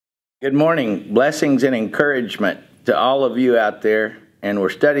Good morning. Blessings and encouragement to all of you out there. And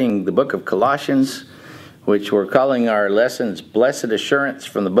we're studying the book of Colossians, which we're calling our lessons Blessed Assurance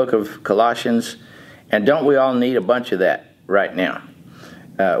from the book of Colossians. And don't we all need a bunch of that right now?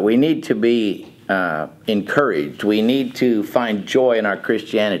 We need to be encouraged. We need to find joy in our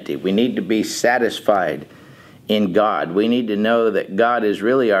Christianity. We need to be satisfied in God. We need to know that God is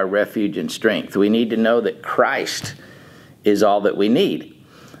really our refuge and strength. We need to know that Christ is all that we need.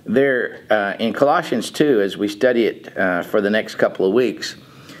 There, in Colossians 2, as we study it for the next couple of weeks,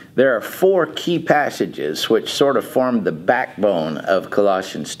 there are four key passages which sort of form the backbone of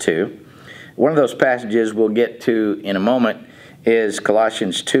Colossians 2. One of those passages we'll get to in a moment is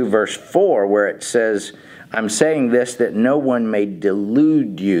Colossians 2, verse 4, where it says, "I'm saying this that no one may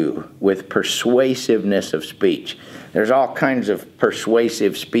delude you with persuasiveness of speech." There's all kinds of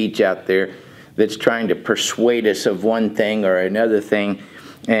persuasive speech out there that's trying to persuade us of one thing or another thing.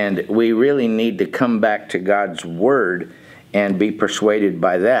 And we really need to come back to God's Word and be persuaded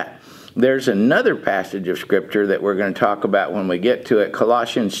by that. There's another passage of Scripture that we're going to talk about when we get to it,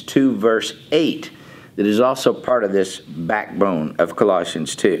 Colossians 2, verse 8, that is also part of this backbone of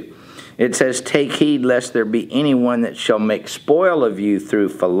Colossians 2. It says, "Take heed lest there be anyone that shall make spoil of you through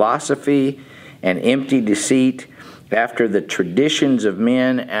philosophy and empty deceit, after the traditions of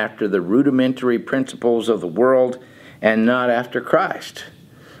men, after the rudimentary principles of the world, and not after Christ."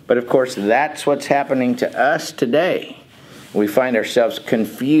 But of course, that's what's happening to us today. We find ourselves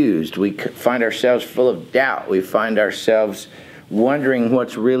confused. We find ourselves full of doubt. We find ourselves wondering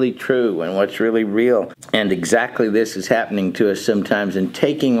what's really true and what's really real. And exactly this is happening to us sometimes and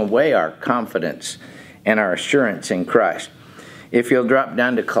taking away our confidence and our assurance in Christ. If you'll drop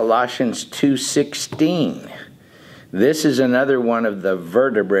down to Colossians 2:16, this is another one of the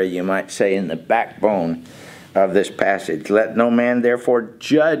vertebrae, you might say, in the backbone of this passage. "Let no man therefore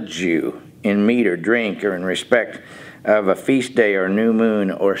judge you in meat or drink or in respect of a feast day or new moon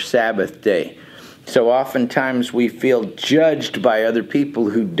or Sabbath day." So oftentimes we feel judged by other people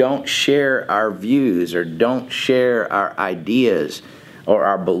who don't share our views or don't share our ideas or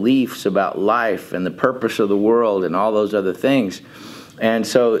our beliefs about life and the purpose of the world and all those other things. And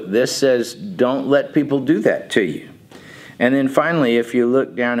so this says, don't let people do that to you. And then finally, if you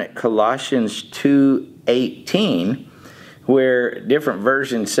look down at Colossians 2:18, where different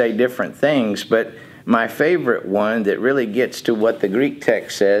versions say different things, but my favorite one that really gets to what the Greek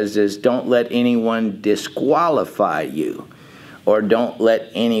text says is, don't let anyone disqualify you, or don't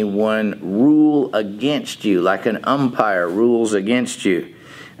let anyone rule against you, like an umpire rules against you,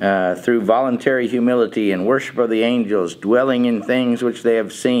 through voluntary humility and worship of the angels, dwelling in things which they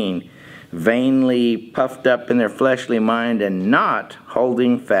have seen, vainly puffed up in their fleshly mind, and not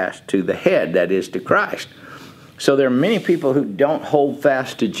holding fast to the head, that is, to Christ. So there are many people who don't hold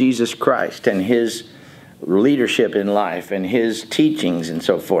fast to Jesus Christ and His leadership in life and His teachings and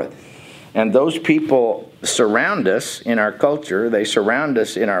so forth. And those people surround us in our culture. They surround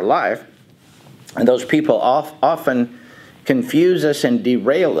us in our life. And those people often confuse us and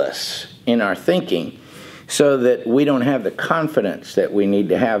derail us in our thinking, so that we don't have the confidence that we need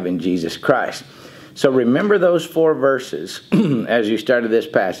to have in Jesus Christ. So remember those four verses as you started this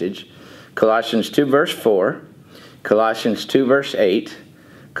passage. Colossians 2 verse 4, Colossians 2 verse 8,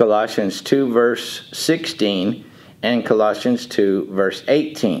 Colossians 2 verse 16, and Colossians 2 verse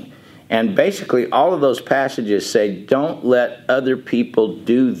 18. And basically all of those passages say, don't let other people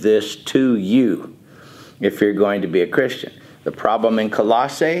do this to you if you're going to be a Christian. The problem in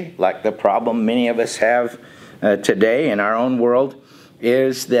Colossae, like the problem many of us have today in our own world,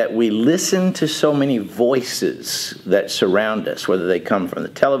 is that we listen to so many voices that surround us, whether they come from the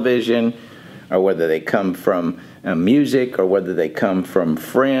television, or whether they come from music, or whether they come from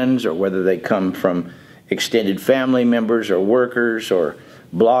friends, or whether they come from extended family members or workers or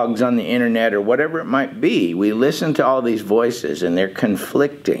blogs on the internet or whatever it might be. We listen to all these voices and they're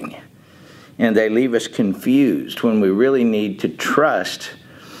conflicting. And they leave us confused when we really need to trust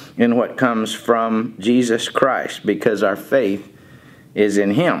in what comes from Jesus Christ, because our faith is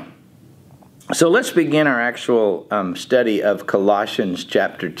in Him. So let's begin our actual study of Colossians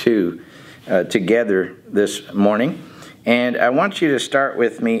chapter 2 together this morning. And I want you to start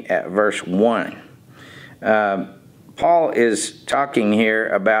with me at verse 1. Paul is talking here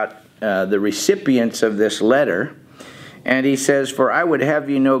about the recipients of this letter. And he says, "For I would have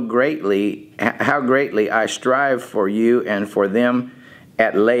you know how greatly I strive for you and for them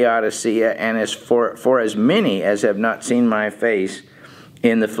at Laodicea, and as for as many as have not seen my face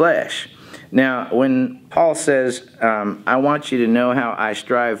in the flesh." Now, when Paul says, I want you to know how I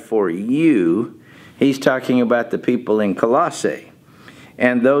strive for you, he's talking about the people in Colossae.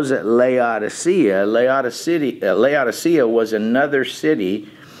 and those at Laodicea. Laodicea was another city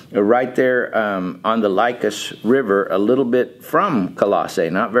right there on the Lycus River, a little bit from Colossae,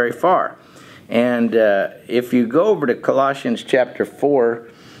 not very far. And if you go over to Colossians chapter 4,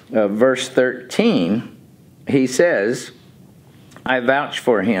 verse 13, he says, I vouch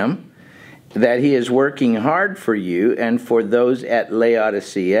for him that he is working hard for you and for those at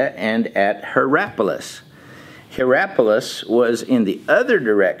Laodicea and at Hierapolis. Hierapolis was in the other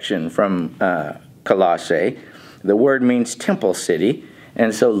direction from Colossae. The word means temple city.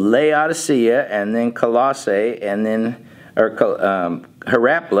 And so Laodicea and then Colossae and then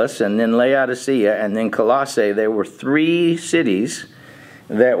Hierapolis and then Laodicea and then Colossae, there were three cities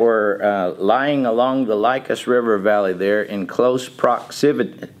that were lying along the Lycus River Valley there in close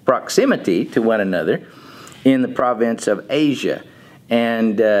proximity to one another in the province of Asia.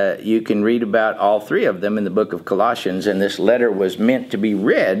 And you can read about all three of them in the book of Colossians, and this letter was meant to be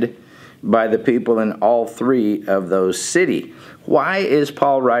read by the people in all three of those cities. Why is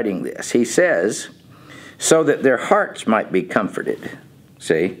Paul writing this? He says, so that their hearts might be comforted.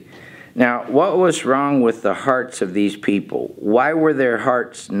 See? Now, what was wrong with the hearts of these people? Why were their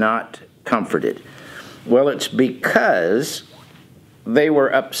hearts not comforted? Well, it's because they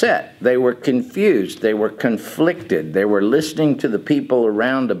were upset. They were confused. They were conflicted. They were listening to the people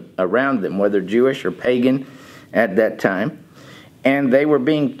around them, whether Jewish or pagan at that time. And they were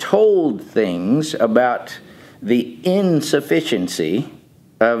being told things about the insufficiency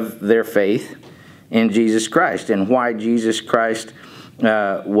of their faith in Jesus Christ and why Jesus Christ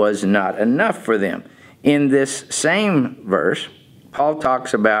was not enough for them. In this same verse, Paul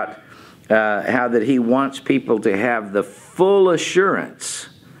talks about how that he wants people to have the full assurance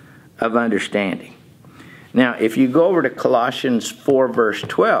of understanding. Now, if you go over to Colossians 4, verse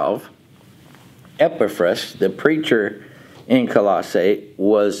 12, Epaphras, the preacher in Colossae,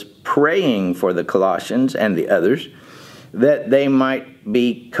 was praying for the Colossians and the others that they might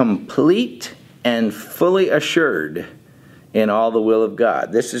be complete and fully assured in all the will of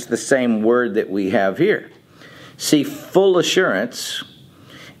God. This is the same word that we have here. See, full assurance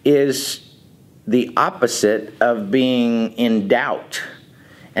is the opposite of being in doubt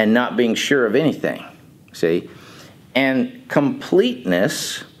and not being sure of anything. See? And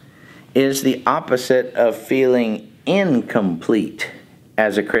completeness is the opposite of feeling incomplete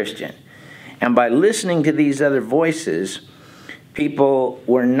as a Christian. And by listening to these other voices, people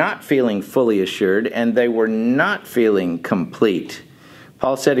were not feeling fully assured and they were not feeling complete.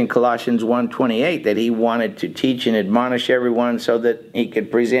 Paul said in Colossians 1:28 that he wanted to teach and admonish everyone so that he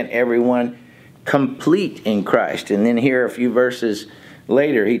could present everyone complete in Christ. And then here a few verses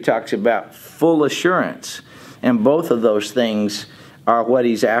later he talks about full assurance. And both of those things are what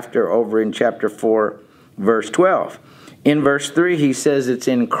he's after over in chapter 4, verse 12. In verse 3, he says it's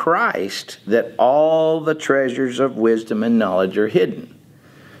in Christ that all the treasures of wisdom and knowledge are hidden.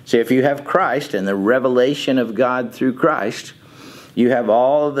 See, if you have Christ and the revelation of God through Christ, you have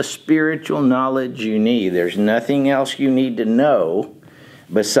all of the spiritual knowledge you need. There's nothing else you need to know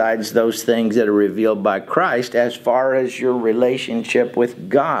besides those things that are revealed by Christ as far as your relationship with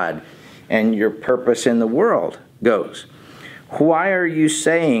God and your purpose in the world goes. Why are you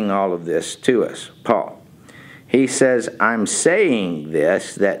saying all of this to us, Paul? He says, I'm saying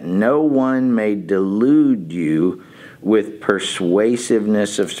this that no one may delude you with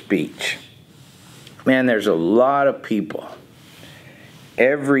persuasiveness of speech. Man, there's a lot of people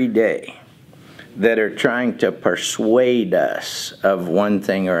every day that are trying to persuade us of one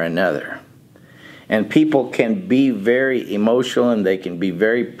thing or another. And people can be very emotional and they can be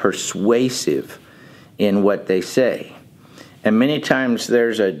very persuasive in what they say. And many times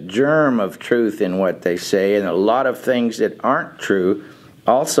there's a germ of truth in what they say and a lot of things that aren't true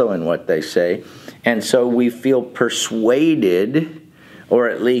also in what they say. And so we feel persuaded or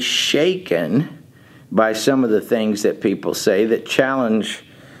at least shaken by some of the things that people say that challenge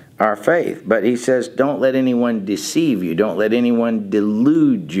our faith. But he says, don't let anyone deceive you. Don't let anyone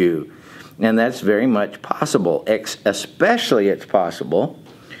delude you. And that's very much possible. Especially it's possible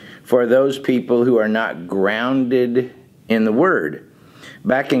for those people who are not grounded in the Word.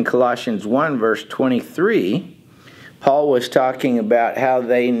 Back in Colossians 1, verse 23, Paul was talking about how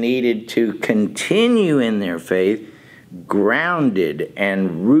they needed to continue in their faith, grounded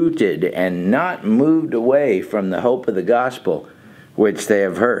and rooted and not moved away from the hope of the gospel which they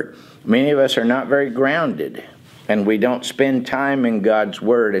have heard. Many of us are not very grounded and we don't spend time in God's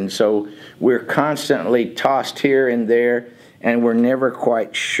Word, and so we're constantly tossed here and there and we're never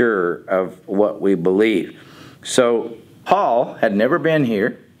quite sure of what we believe. So Paul had never been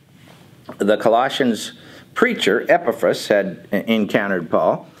here. The Colossians preacher, Epaphras, had encountered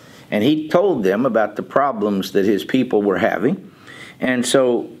Paul, and he told them about the problems that his people were having. And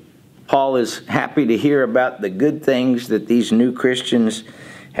so Paul is happy to hear about the good things that these new Christians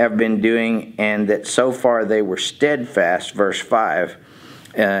have been doing, and that so far they were steadfast, verse 5,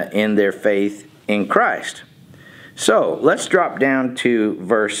 in their faith in Christ. So let's drop down to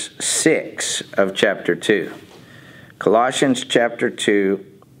verse 6 of chapter 2. Colossians chapter 2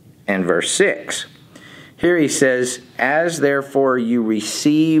 and verse 6. Here he says, as therefore you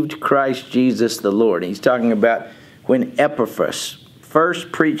received Christ Jesus the Lord. He's talking about when Epaphras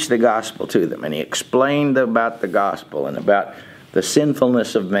first preached the gospel to them, and he explained about the gospel and about the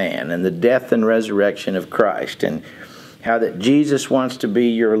sinfulness of man and the death and resurrection of Christ, and how that Jesus wants to be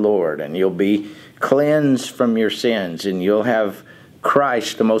your Lord, and you'll be cleansed from your sins, and you'll have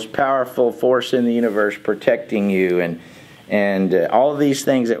Christ, the most powerful force in the universe, protecting you, and all of these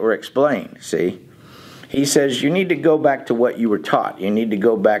things that were explained. See, he says you need to go back to what you were taught. You need to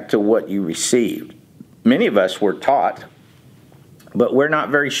go back to what you received. Many of us were taught, but we're not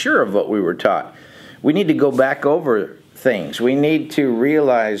very sure of what we were taught. We need to go back over things. We need to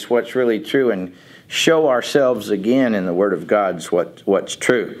realize what's really true and show ourselves again in the Word of God's what's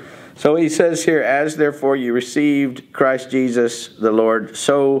true. So he says here, as therefore you received Christ Jesus the Lord,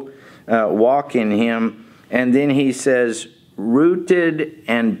 so walk in him. And then he says, rooted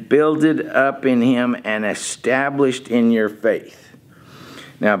and builded up in him and established in your faith.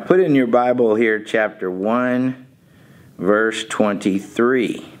 Now put in your Bible here chapter 1, verse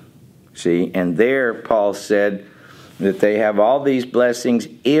 23. See, and there Paul said that they have all these blessings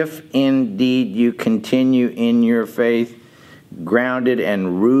if indeed you continue in your faith, grounded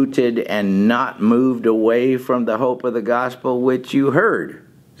and rooted and not moved away from the hope of the gospel which you heard.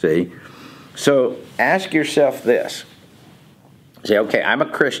 See? So ask yourself this. Say, okay, I'm a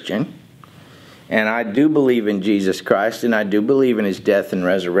Christian, and I do believe in Jesus Christ, and I do believe in his death and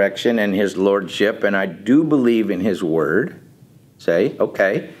resurrection and his lordship, and I do believe in his word. Say,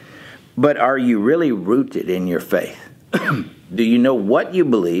 okay, but are you really rooted in your faith? Do you know what you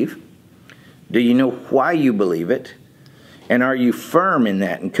believe? Do you know why you believe it? And are you firm in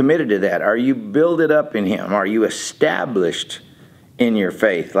that and committed to that? Are you builded up in him? Are you established in your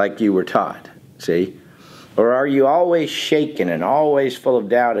faith like you were taught? See? Or are you always shaken and always full of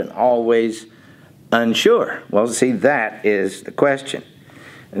doubt and always unsure? Well, see, that is the question.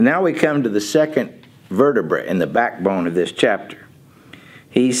 And now we come to the second vertebra in the backbone of this chapter.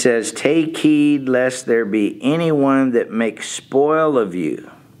 He says, take heed lest there be anyone that makes spoil of you,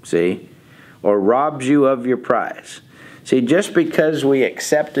 see, or robs you of your prize. See, just because we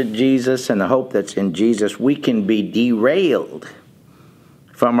accepted Jesus and the hope that's in Jesus, we can be derailed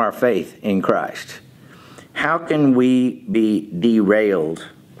from our faith in Christ. How can we be derailed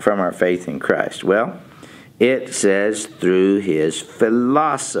from our faith in Christ? Well, it says through his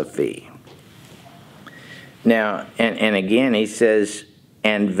philosophy. Now, and again, he says,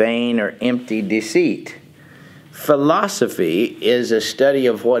 and vain or empty deceit. Philosophy is a study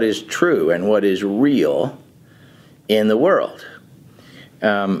of what is true and what is real in the world.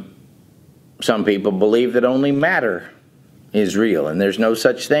 Some people believe that only matter is real, and there's no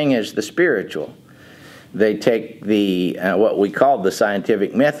such thing as the spiritual. They take the what we call the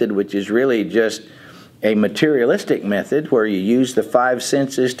scientific method, which is really just a materialistic method where you use the five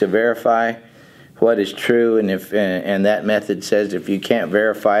senses to verify what is true, and that method says if you can't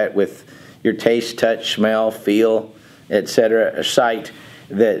verify it with your taste, touch, smell, feel, etc., sight,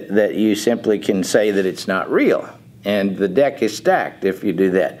 that you simply can say that it's not real. And the deck is stacked if you do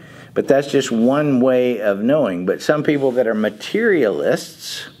that. But that's just one way of knowing. But some people that are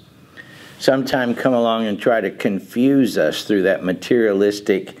materialists sometimes come along and try to confuse us through that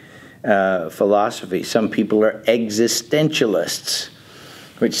materialistic philosophy. Some people are existentialists,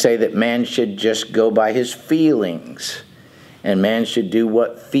 which say that man should just go by his feelings, and man should do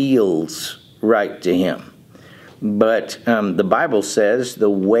what feels right to him. But the Bible says the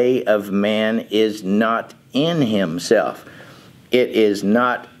way of man is not in himself. It is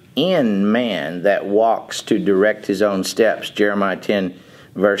not in man that walks to direct his own steps. Jeremiah 10,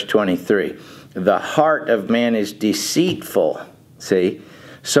 verse 23. The heart of man is deceitful, see?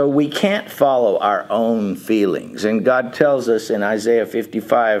 So we can't follow our own feelings. And God tells us in Isaiah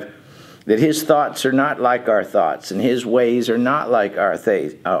 55 that his thoughts are not like our thoughts, and his ways are not like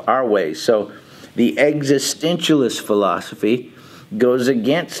our ways. So the existentialist philosophy goes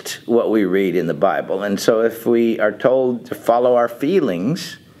against what we read in the Bible. And so if we are told to follow our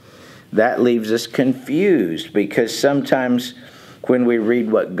feelings, that leaves us confused, because sometimes when we read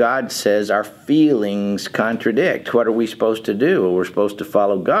what God says, our feelings contradict. What are we supposed to do? Well, we're supposed to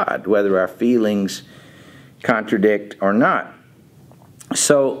follow God, whether our feelings contradict or not.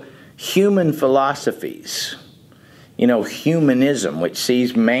 So human philosophies, humanism, which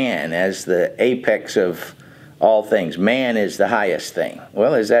sees man as the apex of all things. Man is the highest thing.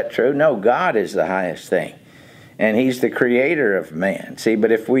 Well, is that true? No, God is the highest thing. And He's the creator of man. See,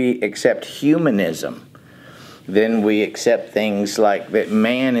 but if we accept humanism, then we accept things like that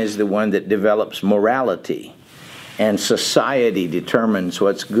man is the one that develops morality, and society determines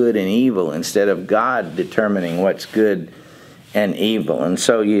what's good and evil instead of God determining what's good and evil. And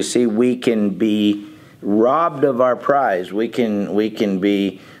so you see, we can be robbed of our prize. We can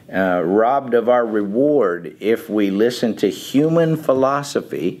be robbed of our reward if we listen to human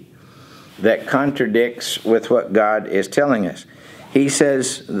philosophy that contradicts with what God is telling us. He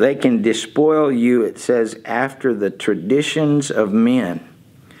says they can despoil you, it says, after the traditions of men.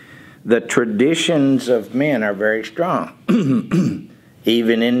 The traditions of men are very strong.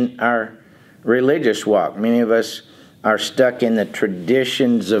 Even in our religious walk, many of us are stuck in the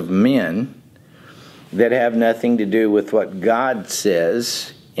traditions of men that have nothing to do with what God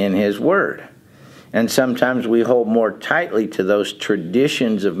says in His Word. And sometimes we hold more tightly to those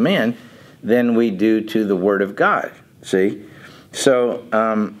traditions of men than we do to the Word of God. See? So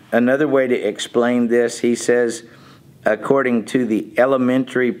another way to explain this, he says, according to the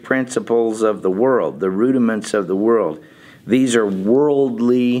elementary principles of the world, the rudiments of the world, these are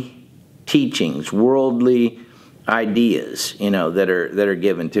worldly teachings, worldly ideas, that are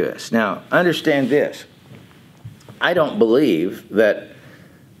given to us. Now, understand this. I don't believe that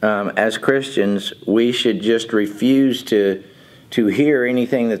as Christians we should just refuse to hear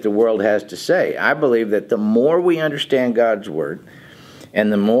anything that the world has to say. I believe that the more we understand God's Word, and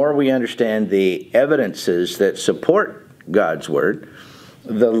the more we understand the evidences that support God's Word,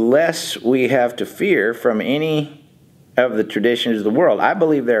 the less we have to fear from any of the traditions of the world. I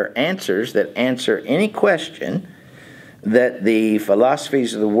believe there are answers that answer any question that the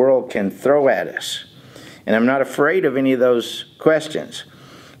philosophies of the world can throw at us. And I'm not afraid of any of those questions.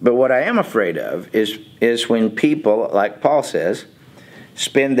 But what I am afraid of is when people, like Paul says,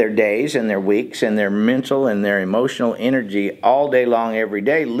 spend their days and their weeks and their mental and their emotional energy all day long, every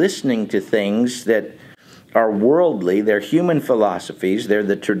day, listening to things that are worldly. They're human philosophies. They're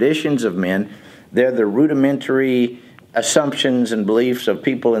the traditions of men. They're the rudimentary assumptions and beliefs of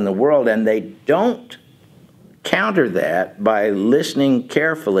people in the world, and they don't counter that by listening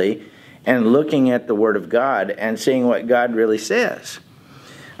carefully and looking at the Word of God and seeing what God really says.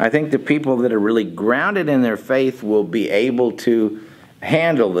 I think the people that are really grounded in their faith will be able to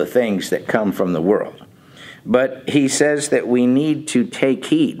handle the things that come from the world. But he says that we need to take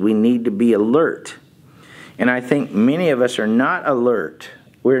heed. We need to be alert. And I think many of us are not alert.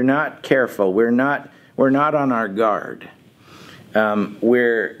 We're not careful. We're not on our guard.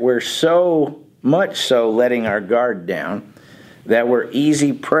 We're so much so letting our guard down that we're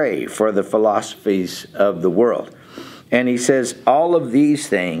easy prey for the philosophies of the world. And he says, all of these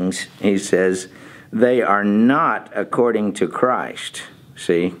things, he says, they are not according to Christ.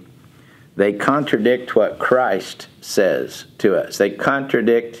 See? They contradict what Christ says to us. They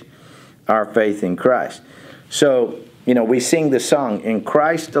contradict our faith in Christ. So, we sing the song, in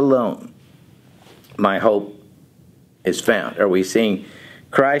Christ alone, my hope is found. Or we sing,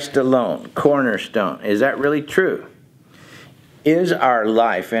 Christ alone, cornerstone. Is that really true? Is our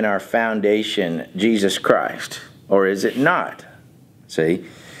life and our foundation Jesus Christ? Or is it not? See?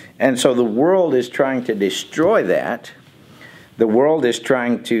 And so the world is trying to destroy that. The world is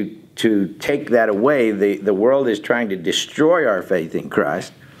trying to take that away. The world is trying to destroy our faith in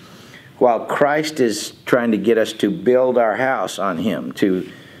Christ, while Christ is trying to get us to build our house on Him, to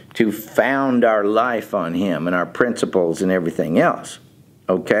found our life on Him and our principles and everything else.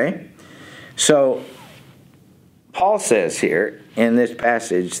 Okay? So Paul says here in this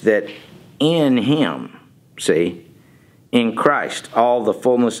passage that in Him, see, in Christ, all the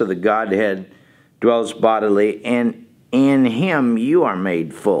fullness of the Godhead dwells bodily, and in Him you are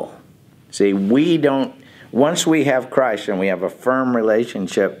made full. See, once we have Christ and we have a firm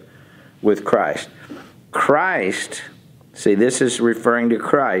relationship with Christ, see, this is referring to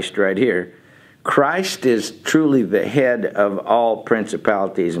Christ right here. Christ is truly the head of all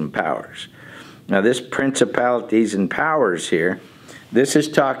principalities and powers. Now, this principalities and powers here, this is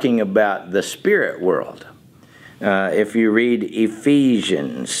talking about the spirit world. If you read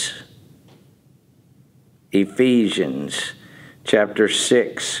Ephesians chapter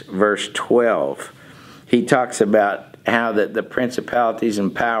 6, verse 12, he talks about how that the principalities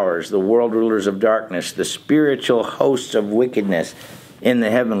and powers, the world rulers of darkness, the spiritual hosts of wickedness in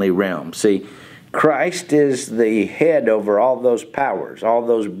the heavenly realm. See, Christ is the head over all those powers, all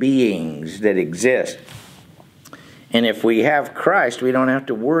those beings that exist. And if we have Christ, we don't have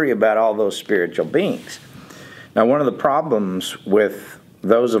to worry about all those spiritual beings. Now, one of the problems with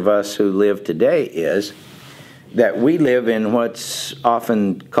those of us who live today is that we live in what's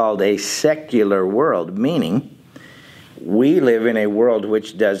often called a secular world, meaning we live in a world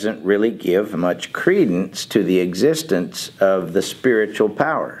which doesn't really give much credence to the existence of the spiritual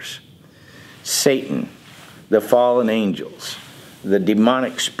powers. Satan, the fallen angels, the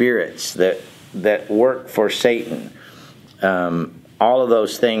demonic spirits that work for Satan, all of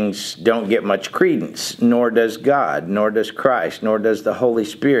those things don't get much credence, nor does God, nor does Christ, nor does the Holy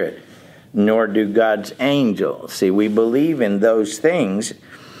Spirit, nor do God's angels. See, we believe in those things,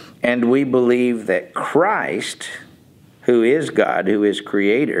 and we believe that Christ, who is God, who is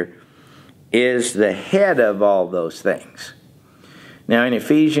Creator, is the head of all those things. Now, in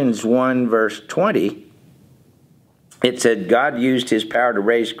Ephesians 1, verse 20, it said, God used his power to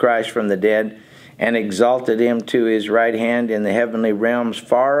raise Christ from the dead and exalted him to his right hand in the heavenly realms,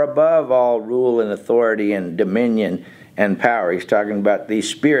 far above all rule and authority and dominion and power. He's talking about these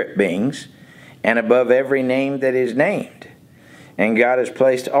spirit beings, and above every name that is named. And God has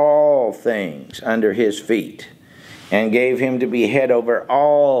placed all things under his feet, and gave him to be head over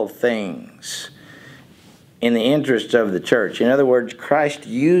all things in the interest of the church. In other words, Christ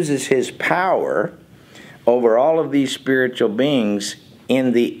uses his power over all of these spiritual beings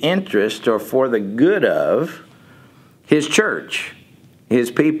in the interest or for the good of his church,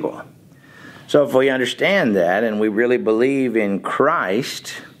 his people. So if we understand that and we really believe in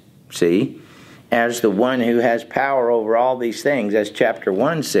Christ, see, as the one who has power over all these things, as chapter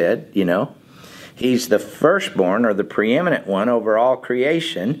 1 said, he's the firstborn or the preeminent one over all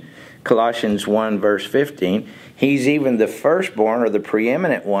creation, Colossians 1 verse 15. He's even the firstborn or the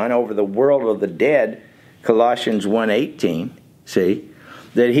preeminent one over the world of the dead, Colossians 1:18. See,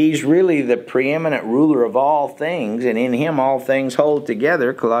 that he's really the preeminent ruler of all things, and in him all things hold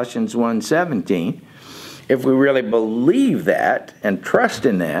together, Colossians 1:17. If we really believe that and trust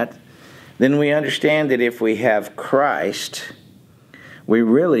in that, then we understand that if we have Christ, we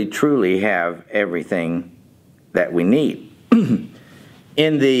really truly have everything that we need.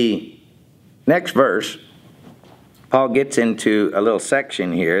 In the next verse, Paul gets into a little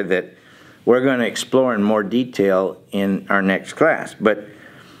section here that we're going to explore in more detail in our next class. But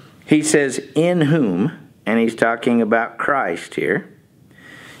he says, in whom, and he's talking about Christ here,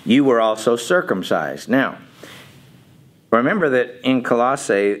 you were also circumcised. Now, remember that in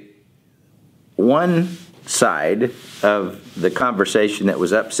Colossae, one side of the conversation that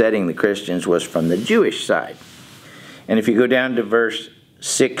was upsetting the Christians was from the Jewish side. And if you go down to verse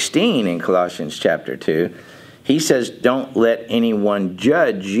 16 in Colossians chapter 2, he says, don't let anyone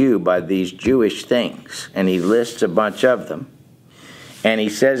judge you by these Jewish things. And he lists a bunch of them. And he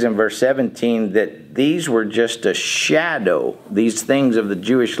says in verse 17 that these were just a shadow. These things of the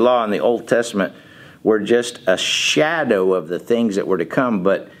Jewish law in the Old Testament were just a shadow of the things that were to come.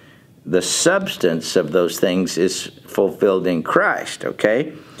 But the substance of those things is fulfilled in Christ,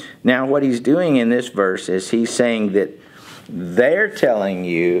 okay? Now, what he's doing in this verse is he's saying that they're telling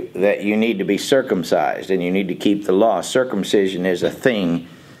you that you need to be circumcised and you need to keep the law. Circumcision is a thing,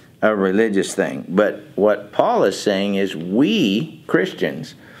 a religious thing. But what Paul is saying is we,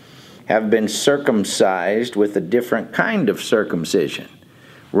 Christians, have been circumcised with a different kind of circumcision.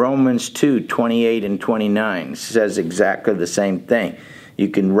 Romans 2:28 and 29 says exactly the same thing. You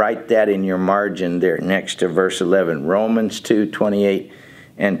can write that in your margin there next to verse 11. Romans 2:28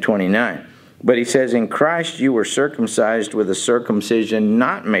 and 29. But he says, in Christ you were circumcised with a circumcision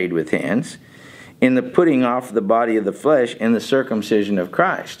not made with hands, in the putting off the body of the flesh in the circumcision of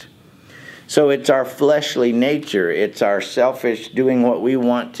Christ. So it's our fleshly nature, it's our selfish doing what we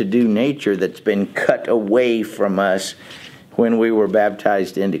want to do nature that's been cut away from us when we were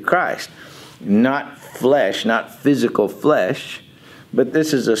baptized into Christ. Not flesh, not physical flesh, but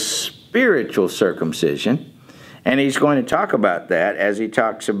this is a spiritual circumcision. And he's going to talk about that as he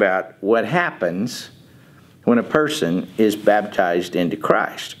talks about what happens when a person is baptized into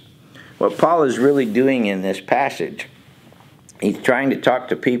Christ. What Paul is really doing in this passage, he's trying to talk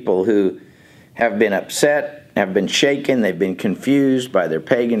to people who have been upset, have been shaken, they've been confused by their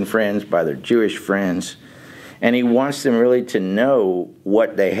pagan friends, by their Jewish friends. And he wants them really to know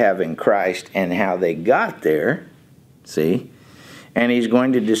what they have in Christ and how they got there, see? And he's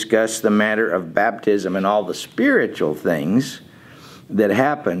going to discuss the matter of baptism and all the spiritual things that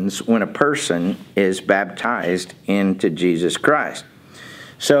happens when a person is baptized into Jesus Christ.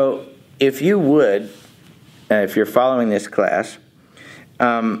 So if you would, if you're following this class,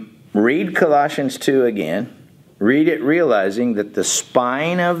 read Colossians 2 again. Read it realizing that the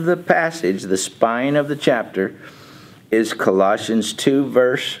spine of the passage, the spine of the chapter, is Colossians 2,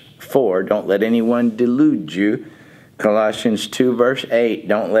 verse 4. Don't let anyone delude you. Colossians 2, verse 8.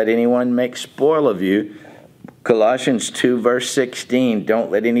 Don't let anyone make spoil of you. Colossians 2, verse 16.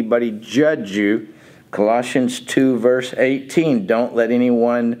 Don't let anybody judge you. Colossians 2, verse 18. Don't let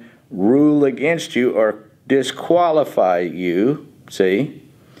anyone rule against you or disqualify you. See?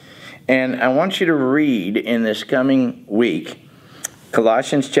 And I want you to read in this coming week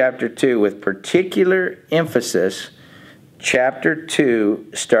Colossians chapter 2 with particular emphasis, chapter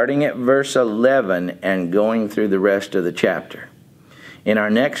 2, starting at verse 11 and going through the rest of the chapter. In our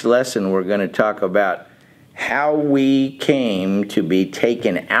next lesson, we're going to talk about how we came to be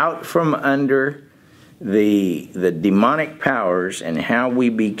taken out from under the demonic powers and how we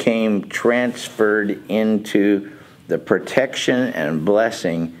became transferred into the protection and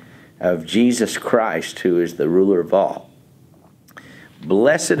blessing of Jesus Christ, who is the ruler of all.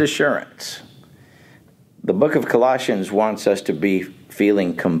 Blessed assurance. The book of Colossians wants us to be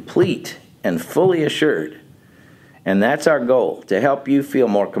feeling complete and fully assured. And that's our goal, to help you feel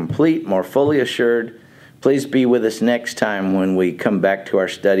more complete, more fully assured. Please be with us next time when we come back to our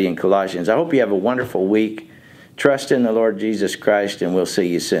study in Colossians. I hope you have a wonderful week. Trust in the Lord Jesus Christ, and we'll see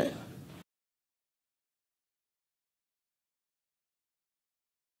you soon.